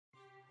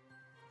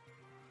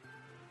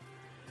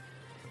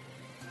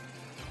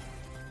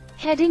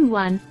Heading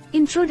 1.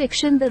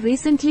 Introduction. The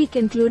recently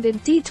concluded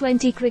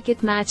T20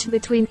 cricket match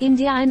between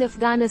India and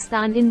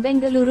Afghanistan in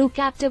Bengaluru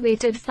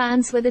captivated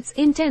fans with its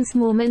intense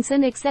moments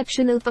and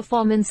exceptional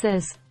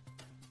performances.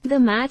 The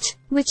match,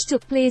 which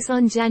took place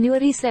on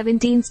January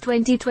 17,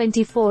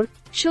 2024,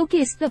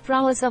 showcased the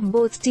prowess of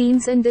both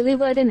teams and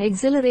delivered an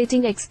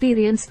exhilarating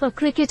experience for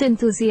cricket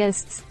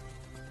enthusiasts.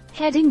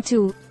 Heading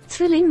 2.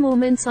 Thrilling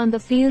moments on the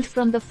field.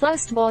 From the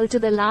first ball to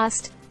the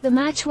last, the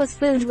match was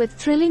filled with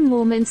thrilling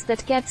moments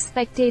that kept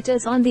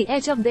spectators on the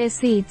edge of their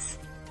seats.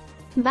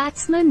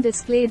 Batsmen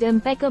displayed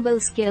impeccable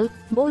skill,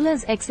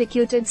 bowlers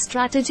executed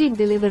strategic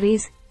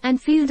deliveries,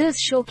 and fielders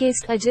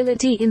showcased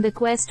agility in the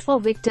quest for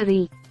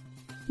victory.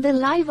 The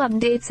live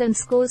updates and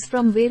scores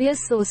from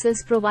various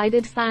sources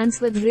provided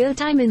fans with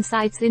real-time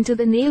insights into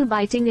the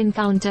nail-biting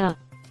encounter.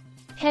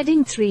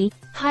 Heading 3.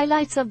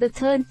 Highlights of the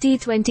third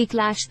T20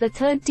 clash. The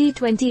third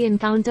T20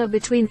 encounter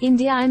between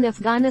India and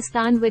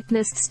Afghanistan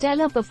witnessed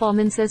stellar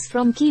performances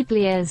from key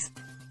players.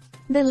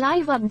 The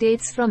live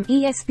updates from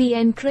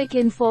ESPN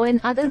Cricinfo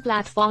and other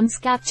platforms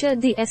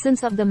captured the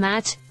essence of the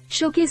match,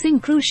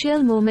 showcasing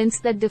crucial moments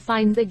that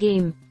defined the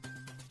game.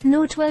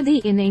 Noteworthy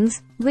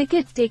innings,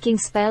 wicket-taking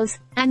spells,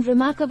 and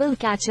remarkable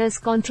catches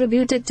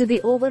contributed to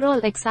the overall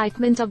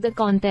excitement of the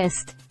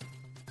contest.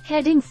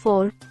 Heading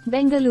 4.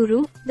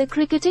 Bengaluru. The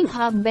cricketing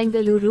hub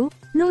Bengaluru,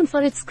 known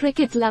for its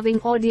cricket-loving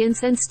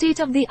audience and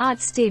state-of-the-art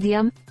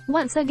stadium,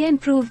 once again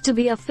proved to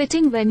be a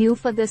fitting venue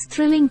for this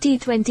thrilling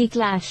T20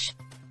 clash.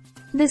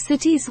 The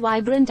city's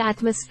vibrant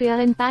atmosphere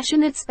and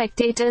passionate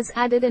spectators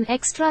added an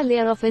extra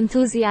layer of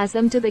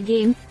enthusiasm to the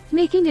game,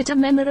 making it a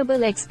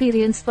memorable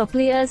experience for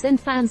players and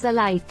fans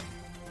alike.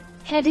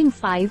 Heading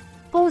 5.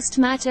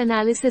 Post-match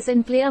analysis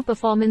and player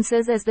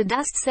performances. As the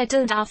dust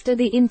settled after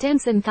the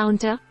intense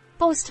encounter,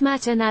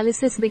 post-match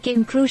analysis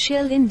became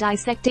crucial in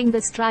dissecting the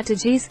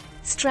strategies,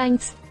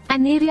 strengths,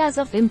 and areas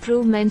of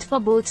improvement for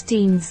both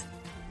teams.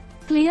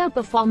 Player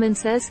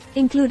performances,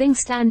 including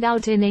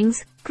standout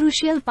innings,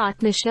 crucial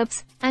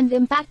partnerships, and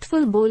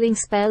impactful bowling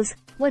spells,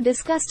 were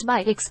discussed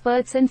by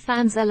experts and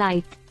fans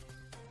alike.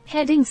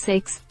 Heading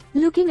 6.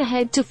 Looking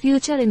ahead to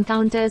future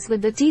encounters.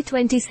 With the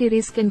T20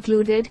 series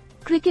concluded,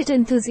 cricket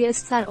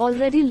enthusiasts are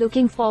already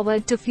looking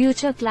forward to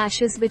future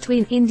clashes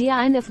between India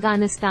and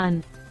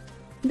Afghanistan.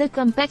 The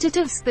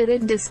competitive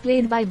spirit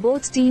displayed by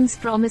both teams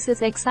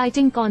promises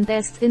exciting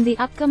contests in the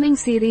upcoming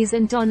series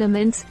and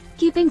tournaments,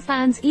 keeping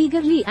fans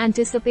eagerly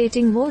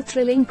anticipating more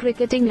thrilling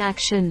cricketing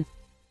action.